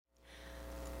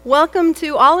Welcome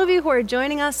to all of you who are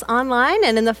joining us online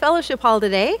and in the fellowship hall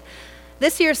today.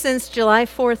 This year, since July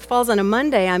 4th falls on a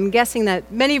Monday, I'm guessing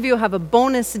that many of you have a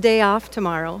bonus day off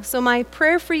tomorrow. So my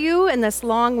prayer for you in this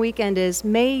long weekend is,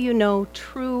 may you know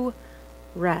true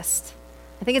rest.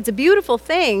 I think it's a beautiful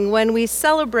thing when we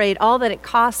celebrate all that it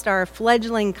cost our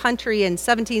fledgling country in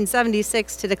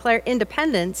 1776 to declare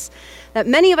independence, that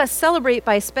many of us celebrate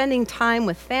by spending time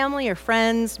with family or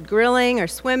friends, grilling or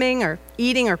swimming or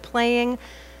eating or playing,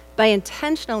 by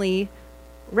intentionally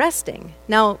resting.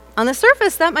 Now, on the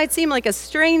surface, that might seem like a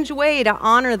strange way to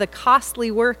honor the costly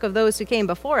work of those who came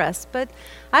before us, but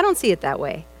I don't see it that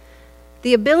way.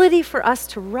 The ability for us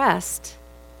to rest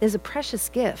is a precious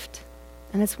gift,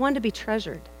 and it's one to be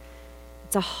treasured.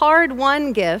 It's a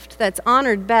hard-won gift that's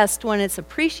honored best when it's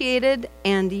appreciated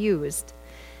and used.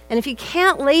 And if you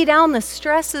can't lay down the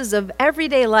stresses of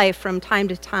everyday life from time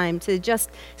to time to just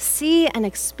see and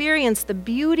experience the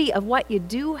beauty of what you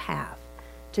do have,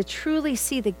 to truly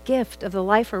see the gift of the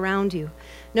life around you,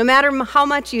 no matter how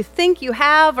much you think you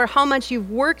have or how much you've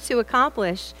worked to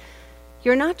accomplish,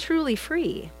 you're not truly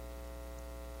free.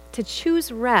 To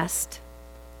choose rest,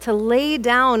 to lay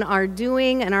down our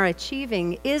doing and our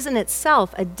achieving, is in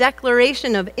itself a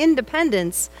declaration of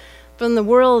independence from the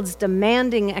world's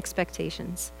demanding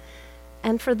expectations.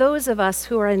 And for those of us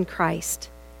who are in Christ,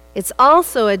 it's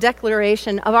also a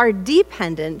declaration of our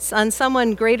dependence on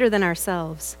someone greater than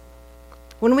ourselves.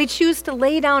 When we choose to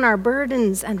lay down our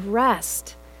burdens and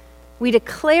rest, we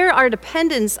declare our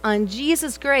dependence on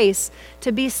Jesus' grace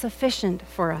to be sufficient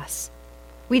for us.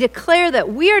 We declare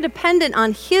that we are dependent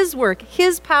on His work,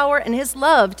 His power, and His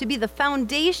love to be the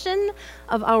foundation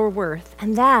of our worth,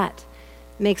 and that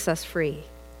makes us free.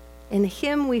 In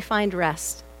Him we find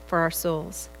rest for our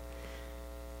souls.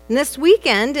 And this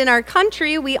weekend in our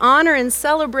country, we honor and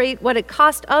celebrate what it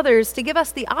cost others to give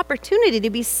us the opportunity to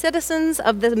be citizens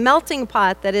of the melting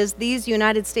pot that is these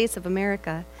United States of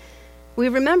America. We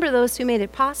remember those who made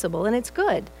it possible, and it's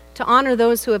good to honor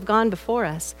those who have gone before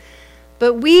us.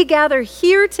 But we gather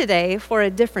here today for a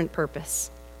different purpose.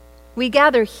 We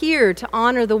gather here to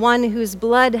honor the one whose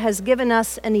blood has given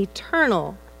us an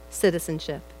eternal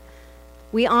citizenship.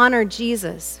 We honor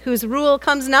Jesus, whose rule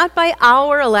comes not by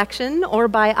our election or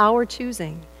by our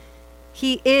choosing.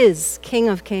 He is King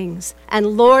of Kings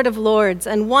and Lord of Lords,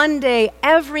 and one day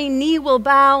every knee will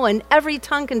bow and every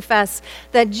tongue confess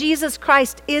that Jesus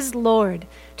Christ is Lord,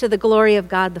 to the glory of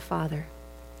God the Father.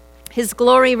 His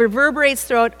glory reverberates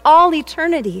throughout all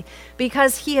eternity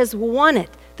because He has won it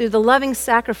through the loving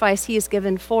sacrifice He has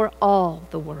given for all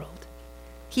the world.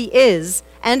 He is,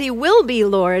 and He will be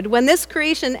Lord when this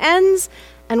creation ends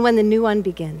and when the new one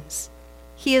begins.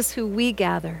 He is who we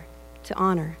gather to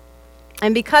honor.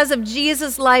 And because of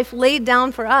Jesus' life laid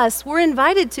down for us, we're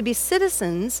invited to be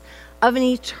citizens of an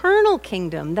eternal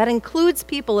kingdom that includes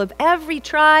people of every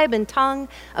tribe and tongue,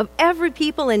 of every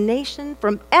people and nation,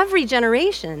 from every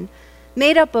generation,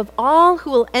 made up of all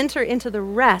who will enter into the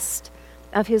rest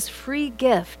of His free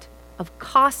gift of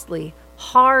costly,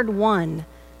 hard-won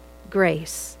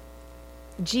grace.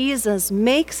 Jesus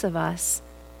makes of us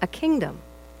a kingdom.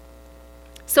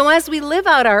 So as we live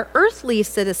out our earthly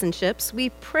citizenships, we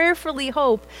prayerfully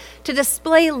hope to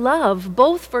display love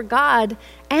both for God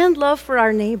and love for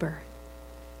our neighbor.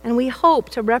 And we hope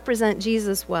to represent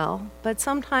Jesus well, but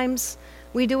sometimes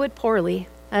we do it poorly,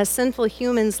 as sinful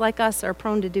humans like us are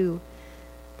prone to do.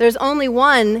 There's only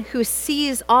one who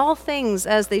sees all things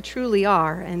as they truly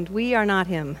are, and we are not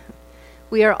Him.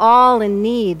 We are all in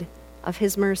need of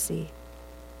His mercy.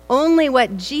 Only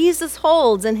what Jesus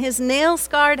holds in His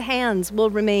nail-scarred hands will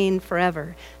remain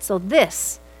forever. So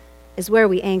this is where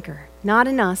we anchor, not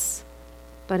in us,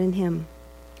 but in Him.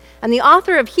 And the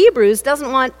author of Hebrews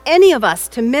doesn't want any of us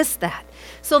to miss that.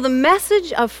 So the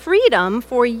message of freedom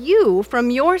for you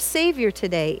from your Savior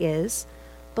today is,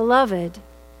 beloved,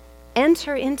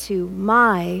 enter into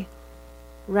my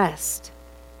rest.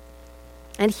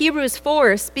 And Hebrews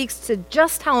 4 speaks to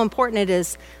just how important it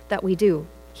is that we do.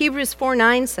 Hebrews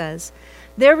 4:9 says,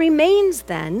 "There remains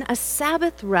then a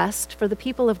Sabbath rest for the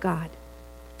people of God.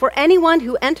 For anyone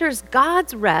who enters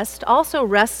God's rest also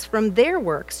rests from their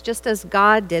works, just as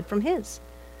God did from His.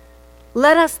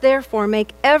 Let us therefore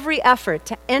make every effort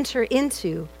to enter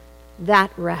into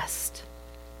that rest."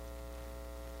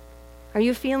 Are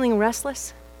you feeling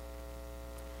restless?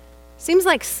 Seems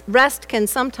like rest can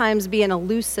sometimes be an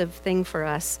elusive thing for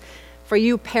us. For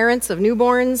you parents of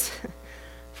newborns,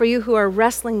 for you who are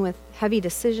wrestling with heavy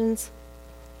decisions,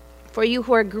 for you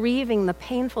who are grieving the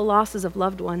painful losses of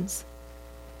loved ones,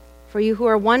 for you who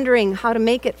are wondering how to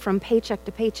make it from paycheck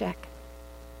to paycheck,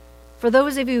 For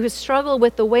those of you who struggle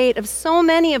with the weight of so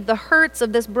many of the hurts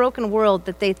of this broken world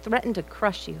that they threaten to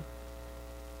crush you.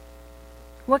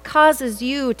 What causes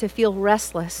you to feel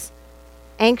restless,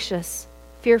 anxious,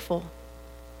 fearful?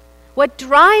 What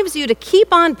drives you to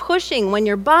keep on pushing when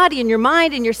your body and your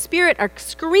mind and your spirit are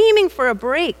screaming for a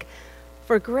break,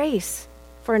 for grace,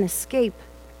 for an escape?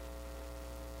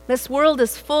 This world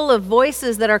is full of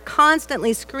voices that are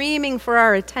constantly screaming for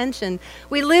our attention.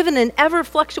 We live in an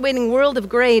ever-fluctuating world of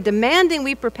gray, demanding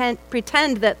we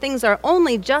pretend that things are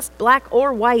only just black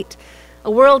or white.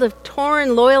 A world of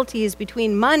torn loyalties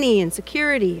between money and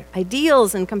security,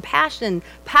 ideals and compassion,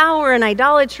 power and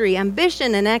idolatry,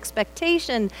 ambition and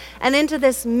expectation. And into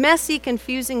this messy,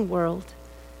 confusing world,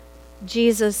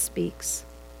 Jesus speaks.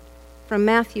 From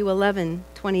Matthew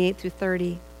 11:28 through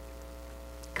 30.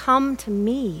 Come to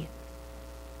me,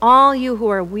 all you who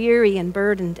are weary and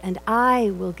burdened, and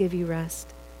I will give you rest.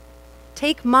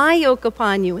 Take my yoke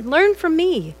upon you and learn from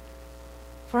me,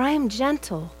 for I am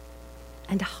gentle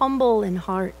and humble in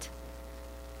heart,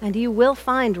 and you will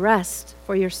find rest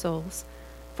for your souls.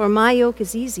 For my yoke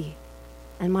is easy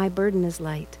and my burden is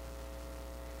light.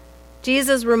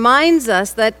 Jesus reminds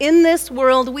us that in this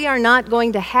world we are not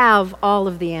going to have all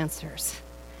of the answers.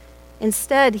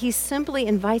 Instead, he simply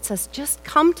invites us, just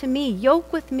come to me,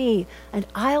 yoke with me, and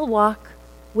I'll walk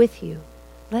with you.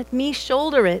 Let me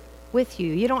shoulder it with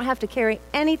you. You don't have to carry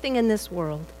anything in this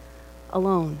world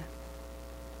alone.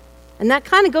 And that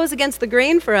kind of goes against the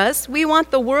grain for us. We want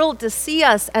the world to see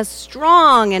us as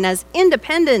strong and as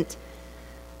independent.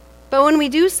 But when we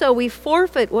do so, we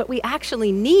forfeit what we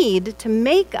actually need to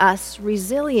make us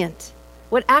resilient,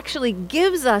 what actually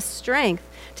gives us strength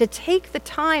to take the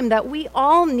time that we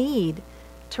all need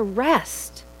to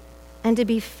rest and to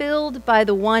be filled by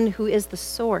the one who is the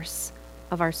source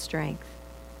of our strength.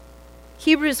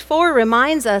 Hebrews 4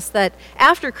 reminds us that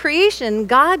after creation,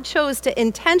 God chose to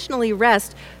intentionally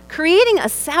rest, creating a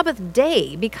Sabbath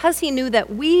day because he knew that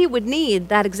we would need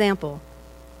that example.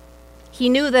 He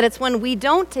knew that it's when we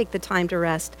don't take the time to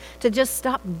rest, to just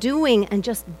stop doing and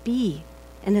just be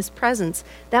in his presence,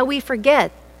 that we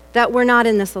forget that we're not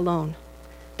in this alone.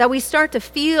 That we start to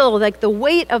feel like the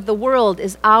weight of the world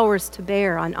is ours to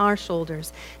bear on our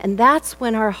shoulders. And that's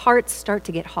when our hearts start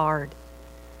to get hard.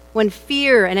 When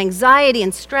fear and anxiety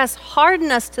and stress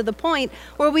harden us to the point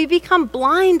where we become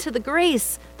blind to the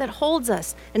grace that holds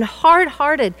us. And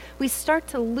hard-hearted, we start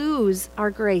to lose our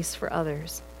grace for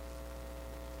others.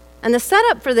 And the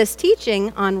setup for this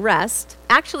teaching on rest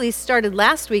actually started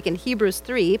last week in Hebrews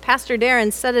 3. Pastor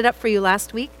Darren set it up for you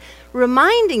last week,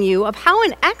 reminding you of how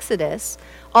in Exodus,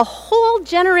 a whole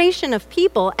generation of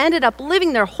people ended up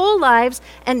living their whole lives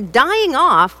and dying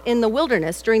off in the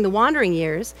wilderness during the wandering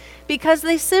years because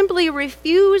they simply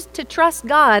refused to trust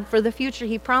God for the future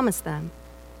he promised them.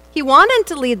 He wanted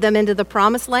to lead them into the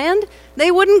promised land.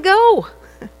 They wouldn't go.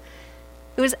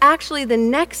 It was actually the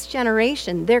next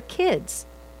generation, their kids,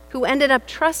 who ended up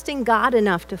trusting God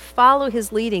enough to follow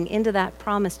his leading into that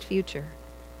promised future.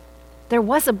 There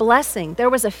was a blessing. There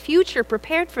was a future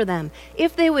prepared for them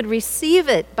if they would receive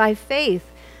it by faith.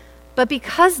 But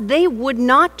because they would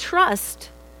not trust,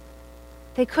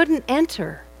 they couldn't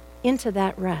enter into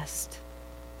that rest.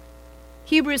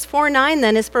 Hebrews 4:9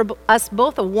 then is for us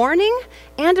both a warning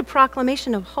and a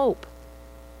proclamation of hope.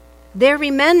 There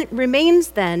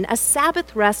remains then a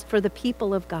Sabbath rest for the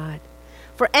people of God.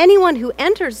 For anyone who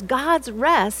enters God's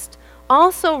rest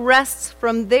also rests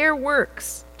from their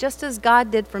works, just as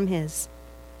God did from his.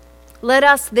 Let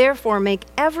us therefore make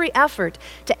every effort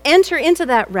to enter into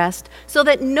that rest so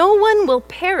that no one will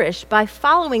perish by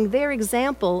following their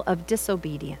example of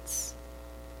disobedience.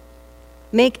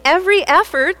 Make every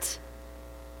effort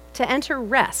to enter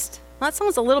rest. Well, that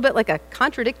sounds a little bit like a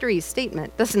contradictory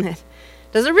statement, doesn't it?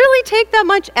 Does it really take that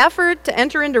much effort to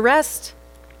enter into rest?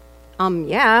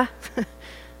 Yeah.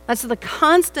 That's the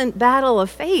constant battle of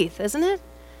faith, isn't it?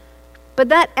 But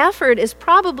that effort is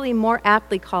probably more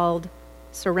aptly called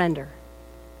surrender.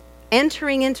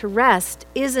 Entering into rest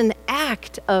is an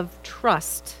act of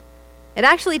trust. It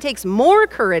actually takes more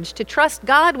courage to trust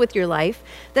God with your life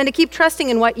than to keep trusting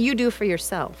in what you do for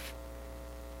yourself.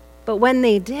 But when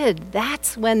they did,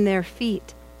 that's when their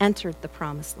feet entered the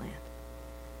promised land.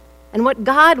 And what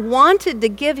God wanted to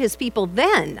give his people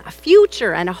then, a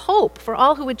future and a hope for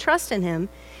all who would trust in him,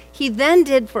 he then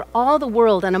did for all the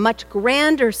world on a much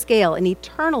grander scale, an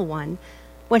eternal one,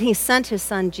 when he sent his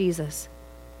son Jesus.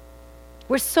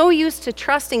 We're so used to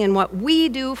trusting in what we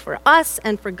do for us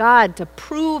and for God to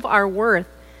prove our worth.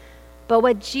 But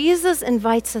what Jesus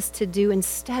invites us to do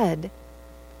instead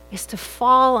is to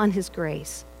fall on his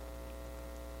grace.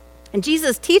 And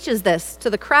Jesus teaches this to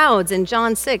the crowds in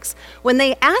John 6 when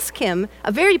they ask him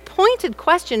a very pointed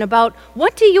question about,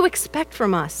 what do you expect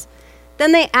from us?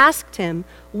 Then they asked him,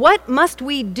 what must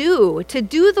we do to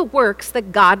do the works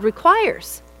that God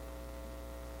requires?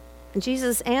 And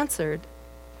Jesus answered,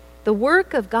 the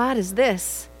work of God is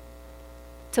this,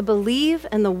 to believe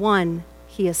in the one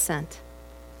he has sent.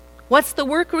 What's the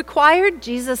work required?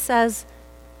 Jesus says,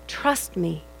 trust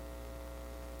me.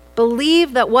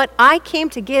 Believe that what I came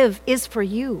to give is for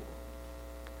you.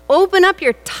 Open up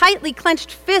your tightly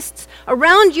clenched fists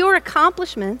around your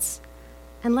accomplishments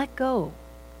and let go.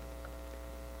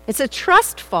 It's a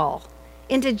trust fall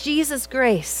into Jesus'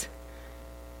 grace.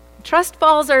 Trust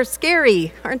falls are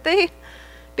scary, aren't they?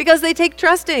 Because they take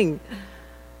trusting.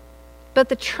 But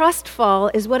the trust fall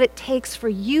is what it takes for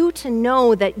you to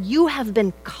know that you have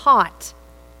been caught.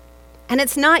 And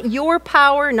it's not your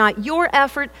power, not your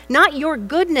effort, not your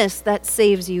goodness that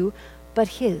saves you, but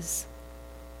his.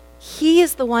 He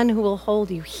is the one who will hold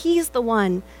you. He's the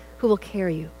one who will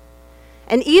carry you.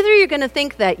 And either you're going to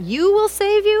think that you will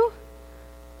save you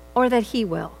or that he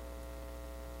will.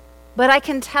 But I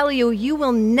can tell you, you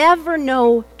will never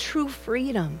know true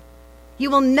freedom. You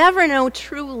will never know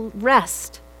true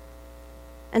rest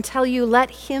until you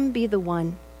let him be the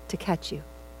one to catch you.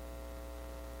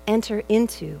 Enter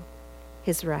into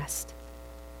his rest.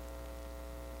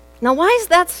 Now, why is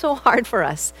that so hard for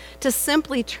us to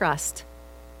simply trust?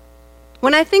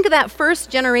 When I think of that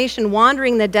first generation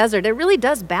wandering the desert, it really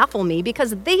does baffle me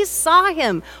because they saw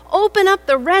him open up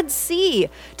the Red Sea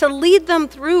to lead them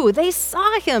through. They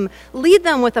saw him lead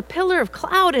them with a pillar of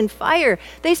cloud and fire.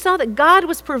 They saw that God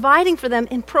was providing for them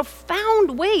in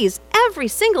profound ways every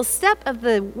single step of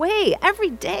the way, every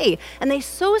day. And they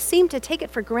so seemed to take it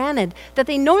for granted that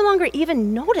they no longer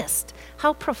even noticed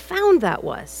how profound that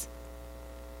was.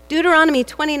 Deuteronomy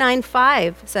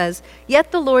 29:5 says,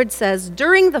 yet the Lord says,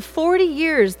 during the 40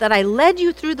 years that I led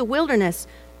you through the wilderness,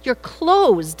 your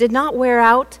clothes did not wear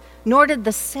out, nor did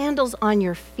the sandals on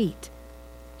your feet.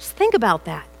 Just think about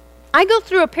that. I go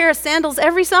through a pair of sandals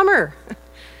every summer.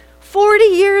 40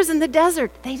 years in the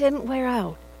desert, they didn't wear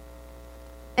out.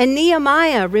 And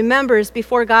Nehemiah remembers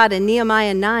before God in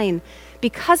Nehemiah 9,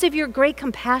 because of your great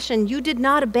compassion, you did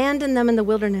not abandon them in the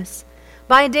wilderness.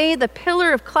 By day, the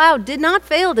pillar of cloud did not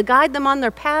fail to guide them on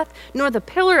their path, nor the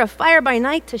pillar of fire by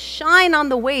night to shine on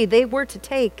the way they were to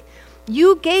take.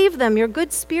 You gave them your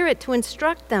good spirit to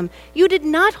instruct them. You did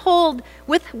not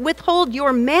withhold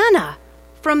your manna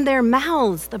from their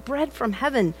mouths, the bread from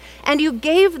heaven, and you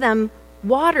gave them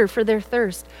water for their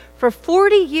thirst. For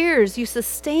 40 years you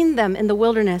sustained them in the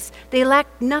wilderness. They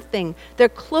lacked nothing. Their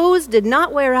clothes did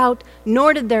not wear out,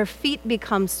 nor did their feet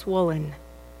become swollen.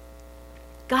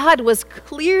 God was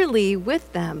clearly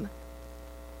with them,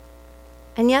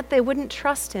 and yet they wouldn't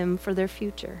trust him for their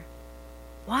future.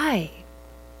 Why?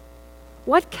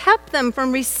 What kept them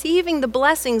from receiving the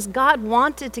blessings God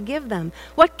wanted to give them?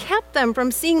 What kept them from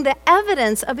seeing the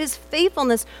evidence of his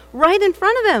faithfulness right in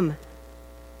front of them?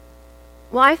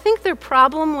 Well, I think their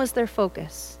problem was their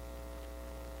focus.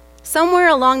 Somewhere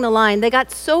along the line, they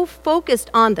got so focused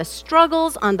on the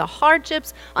struggles, on the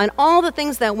hardships, on all the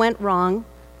things that went wrong,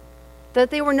 that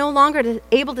they were no longer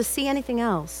able to see anything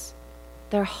else.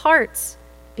 Their hearts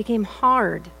became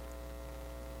hard.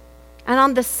 And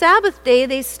on the Sabbath day,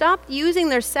 they stopped using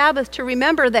their Sabbath to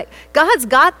remember that God's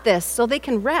got this so they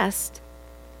can rest.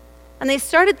 And they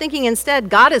started thinking instead,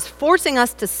 God is forcing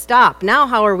us to stop. Now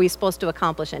how are we supposed to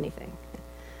accomplish anything?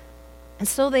 And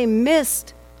so they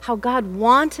missed how God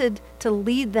wanted to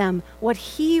lead them, what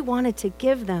he wanted to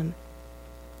give them.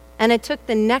 And it took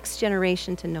the next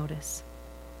generation to notice.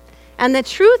 And the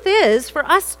truth is, for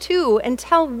us too,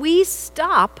 until we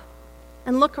stop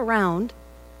and look around,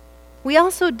 we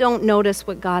also don't notice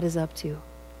what God is up to,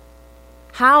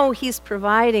 how he's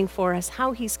providing for us,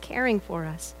 how he's caring for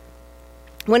us.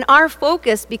 When our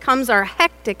focus becomes our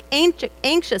hectic,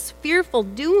 anxious, fearful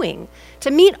doing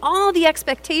to meet all the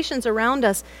expectations around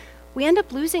us, we end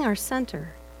up losing our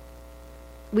center.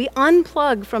 We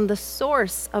unplug from the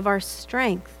source of our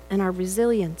strength and our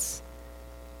resilience.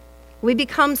 We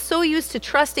become so used to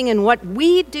trusting in what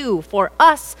we do for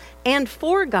us and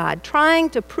for God, trying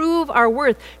to prove our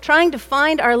worth, trying to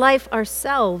find our life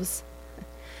ourselves.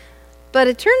 But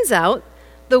it turns out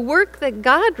the work that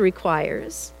God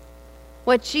requires,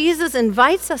 what Jesus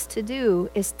invites us to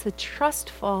do, is to trust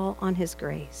fall on his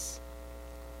grace.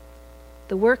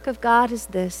 The work of God is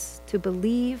this, to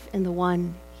believe in the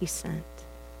one he sent.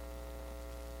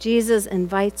 Jesus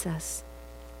invites us,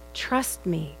 trust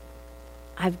me.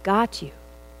 I've got you.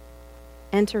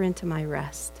 Enter into my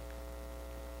rest.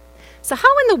 So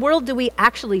how in the world do we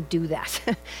actually do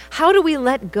that? How do we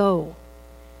let go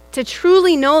to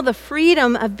truly know the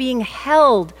freedom of being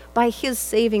held by his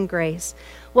saving grace?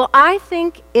 Well, I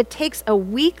think it takes a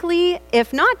weekly,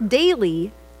 if not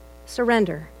daily,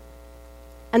 surrender.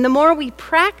 And the more we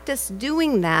practice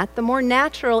doing that, the more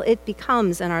natural it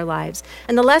becomes in our lives.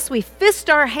 And the less we fist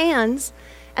our hands,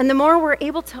 and the more we're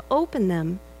able to open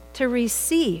them to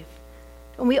receive.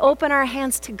 When we open our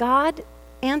hands to God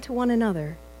and to one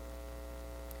another.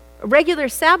 A regular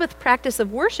Sabbath practice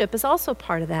of worship is also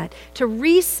part of that, to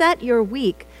reset your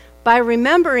week by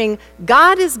remembering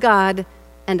God is God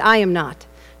and I am not.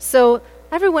 So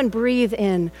everyone breathe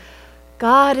in,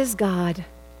 God is God,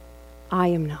 I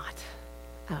am not.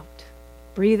 Out.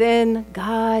 Breathe in,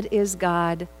 God is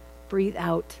God. Breathe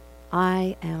out,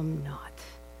 I am not.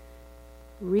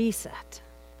 Reset.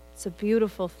 It's a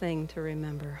beautiful thing to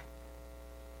remember.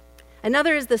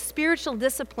 Another is the spiritual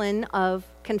discipline of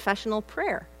confessional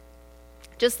prayer.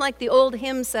 Just like the old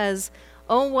hymn says,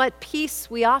 oh, what peace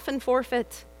we often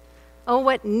forfeit. Oh,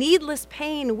 what needless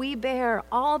pain we bear,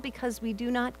 all because we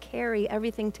do not carry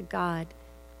everything to God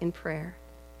in prayer.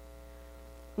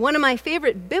 One of my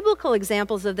favorite biblical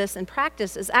examples of this in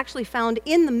practice is actually found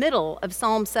in the middle of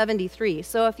Psalm 73.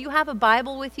 So if you have a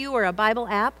Bible with you or a Bible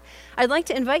app, I'd like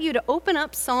to invite you to open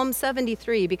up Psalm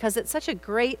 73 because it's such a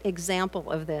great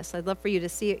example of this. I'd love for you to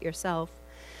see it yourself.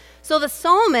 So the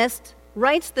psalmist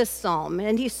writes this psalm,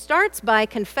 and he starts by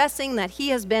confessing that he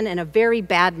has been in a very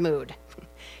bad mood.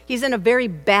 He's in a very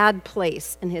bad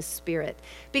place in his spirit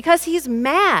because he's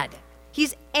mad.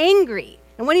 He's angry.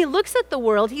 And when he looks at the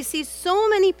world, he sees so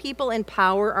many people in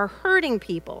power are hurting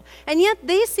people. And yet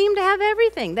they seem to have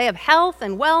everything. They have health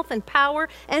and wealth and power,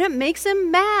 and it makes him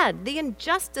mad, the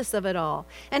injustice of it all.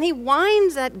 And he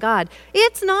whines at God.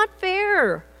 It's not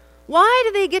fair. Why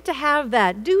do they get to have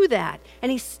that, do that?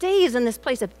 And he stays in this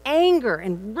place of anger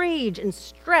and rage and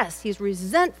stress. He's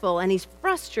resentful and he's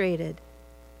frustrated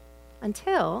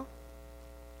until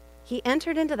he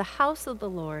entered into the house of the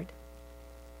Lord.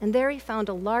 And there he found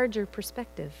a larger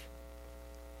perspective.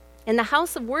 In the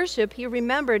house of worship, he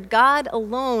remembered God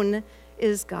alone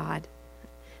is God,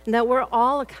 and that we're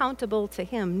all accountable to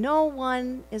him. No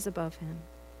one is above him.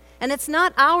 And it's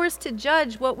not ours to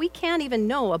judge what we can't even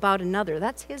know about another.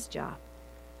 That's his job.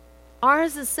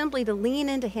 Ours is simply to lean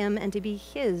into him and to be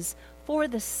his for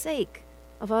the sake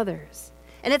of others.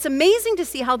 And it's amazing to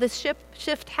see how this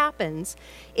shift happens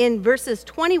in verses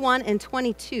 21 and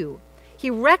 22. He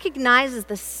recognizes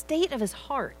the state of his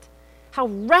heart, how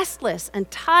restless and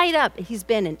tied up he's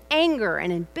been in anger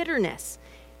and in bitterness.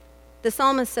 The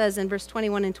psalmist says in verse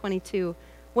 21 and 22,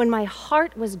 when my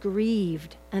heart was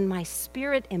grieved and my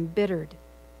spirit embittered,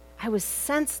 I was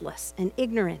senseless and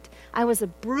ignorant. I was a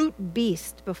brute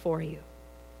beast before you.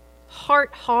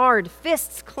 Heart hard,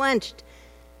 fists clenched.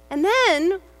 And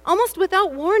then, almost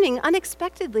without warning,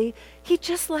 unexpectedly, he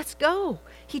just lets go.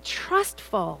 He trust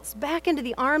falls back into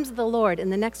the arms of the Lord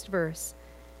in the next verse.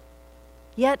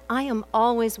 Yet I am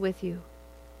always with you.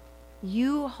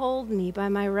 You hold me by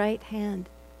my right hand.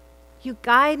 You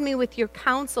guide me with your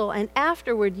counsel, and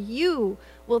afterward you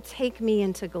will take me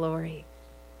into glory.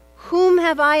 Whom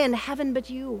have I in heaven but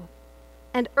you?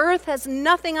 And earth has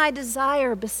nothing I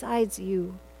desire besides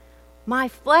you. My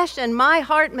flesh and my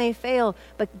heart may fail,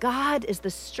 but God is the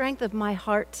strength of my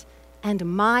heart and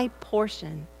my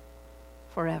portion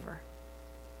forever.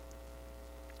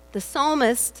 The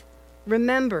psalmist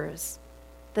remembers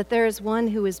that there is one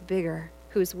who is bigger,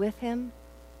 who is with him,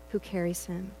 who carries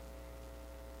him.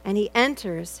 And he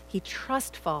enters, he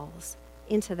trust falls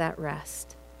into that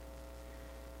rest.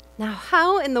 Now,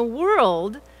 how in the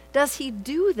world does he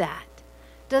do that?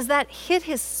 Does that hit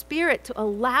his spirit to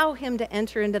allow him to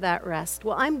enter into that rest?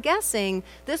 Well, I'm guessing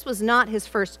this was not his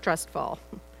first trust fall.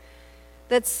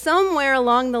 That somewhere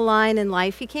along the line in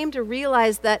life, he came to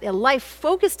realize that a life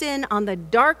focused in on the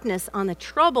darkness, on the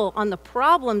trouble, on the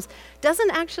problems,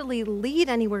 doesn't actually lead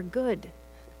anywhere good.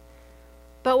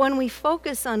 But when we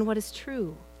focus on what is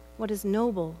true, what is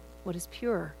noble, what is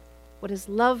pure, what is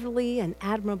lovely and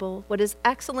admirable, what is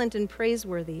excellent and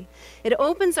praiseworthy, it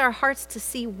opens our hearts to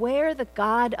see where the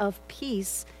God of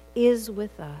peace is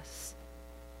with us.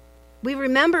 We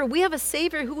remember we have a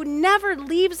Savior who never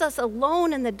leaves us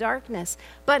alone in the darkness,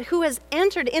 but who has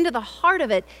entered into the heart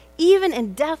of it, even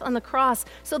in death on the cross,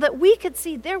 so that we could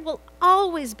see there will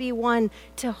always be one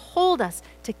to hold us,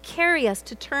 to carry us,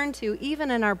 to turn to,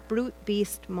 even in our brute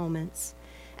beast moments.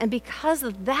 And because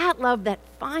of that love that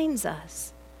finds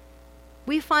us,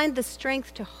 we find the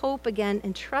strength to hope again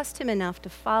and trust him enough to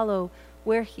follow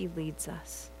where he leads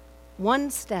us, one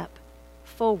step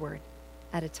forward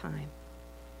at a time.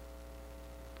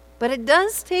 But it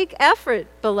does take effort,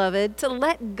 beloved, to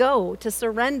let go, to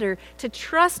surrender, to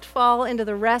trust fall into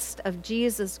the rest of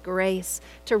Jesus' grace,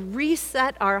 to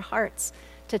reset our hearts,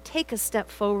 to take a step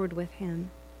forward with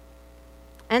him.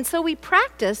 And so we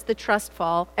practice the trust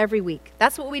fall every week.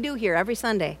 That's what we do here every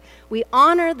Sunday. We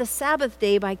honor the Sabbath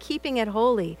day by keeping it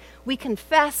holy. We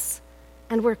confess,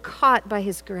 and we're caught by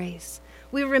his grace.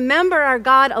 We remember our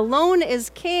God alone is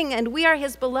king, and we are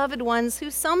his beloved ones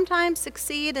who sometimes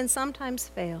succeed and sometimes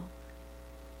fail.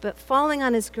 But falling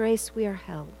on his grace, we are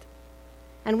held.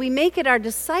 And we make it our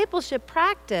discipleship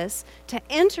practice to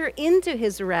enter into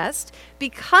his rest,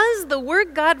 because the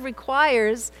work God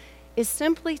requires is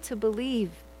simply to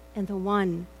believe in the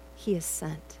one he has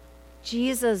sent.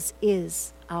 Jesus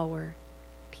is our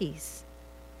peace.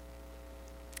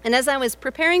 And as I was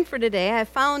preparing for today, I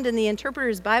found in the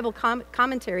Interpreter's Bible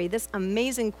commentary this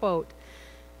amazing quote.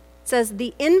 It says,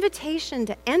 "The invitation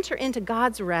to enter into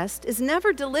God's rest is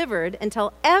never delivered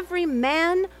until every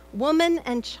man, woman,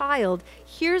 and child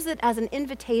hears it as an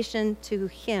invitation to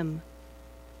him.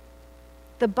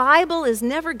 The Bible is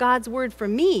never God's word for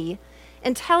me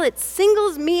until it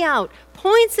singles me out,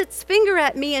 points its finger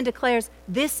at me, and declares,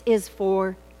 'This is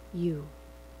for you.'"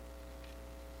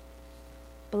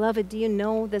 Beloved, do you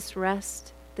know this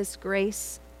rest, this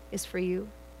grace is for you?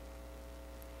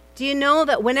 Do you know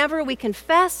that whenever we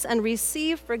confess and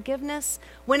receive forgiveness,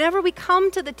 whenever we come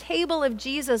to the table of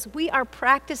Jesus, we are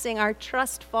practicing our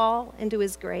trust fall into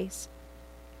his grace,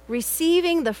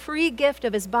 receiving the free gift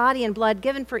of his body and blood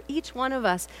given for each one of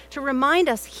us to remind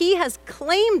us he has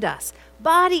claimed us,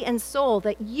 body and soul,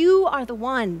 that you are the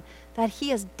one that he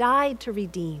has died to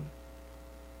redeem.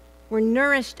 We're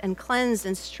nourished and cleansed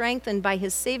and strengthened by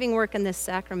his saving work in this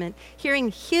sacrament,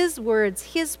 hearing his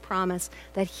words, his promise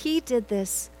that he did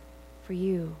this for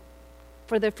you,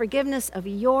 for the forgiveness of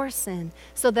your sin,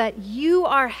 so that you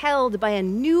are held by a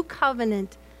new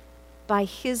covenant by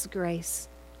his grace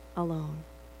alone.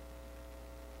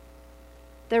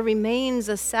 There remains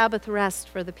a Sabbath rest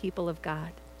for the people of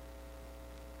God.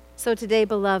 So today,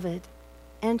 beloved,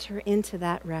 enter into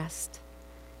that rest.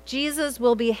 Jesus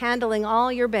will be handling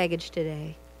all your baggage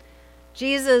today.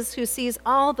 Jesus, who sees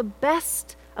all the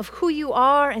best of who you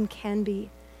are and can be,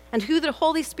 and who the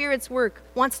Holy Spirit's work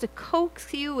wants to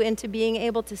coax you into being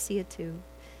able to see it too.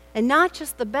 And not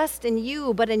just the best in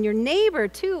you, but in your neighbor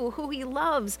too, who he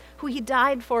loves, who he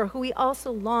died for, who he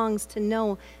also longs to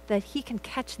know that he can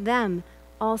catch them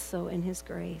also in his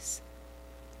grace.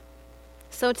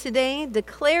 So today,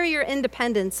 declare your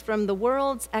independence from the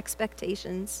world's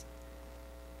expectations.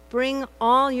 Bring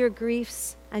all your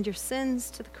griefs and your sins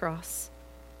to the cross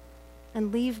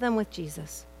and leave them with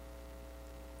Jesus.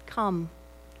 Come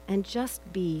and just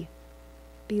be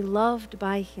loved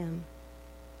by him.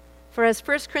 For as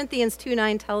 1 Corinthians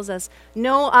 2:9 tells us,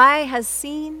 "No eye has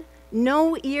seen,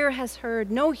 no ear has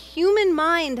heard, no human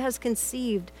mind has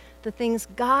conceived the things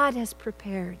God has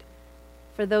prepared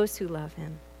for those who love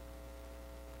him."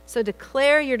 So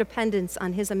declare your dependence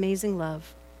on his amazing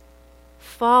love.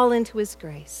 Fall into his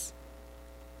grace.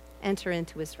 Enter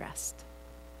into his rest.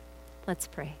 Let's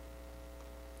pray.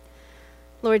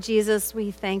 Lord Jesus, we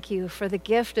thank you for the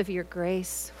gift of your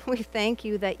grace. We thank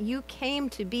you that you came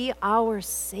to be our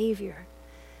Savior.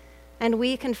 And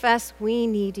we confess we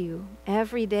need you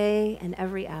every day and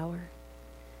every hour.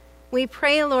 We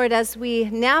pray, Lord, as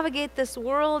we navigate this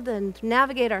world and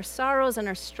navigate our sorrows and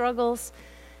our struggles,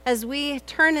 as we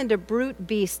turn into brute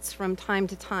beasts from time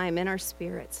to time in our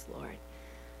spirits, Lord.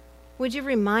 Would you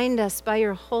remind us by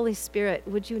your Holy Spirit,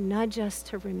 would you nudge us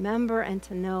to remember and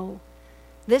to know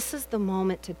this is the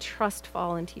moment to trust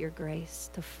fall into your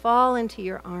grace, to fall into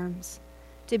your arms,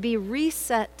 to be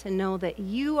reset to know that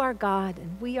you are God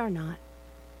and we are not.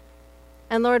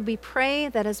 And Lord, we pray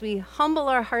that as we humble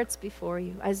our hearts before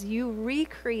you, as you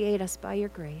recreate us by your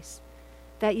grace,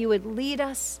 that you would lead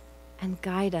us and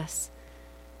guide us,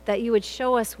 that you would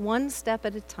show us one step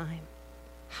at a time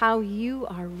how you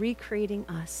are recreating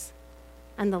us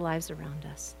and the lives around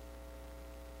us.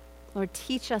 Lord,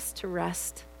 teach us to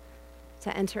rest,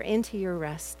 to enter into your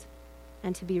rest,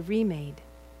 and to be remade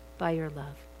by your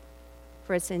love.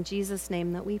 For it's in Jesus'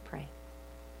 name that we pray.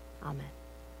 Amen.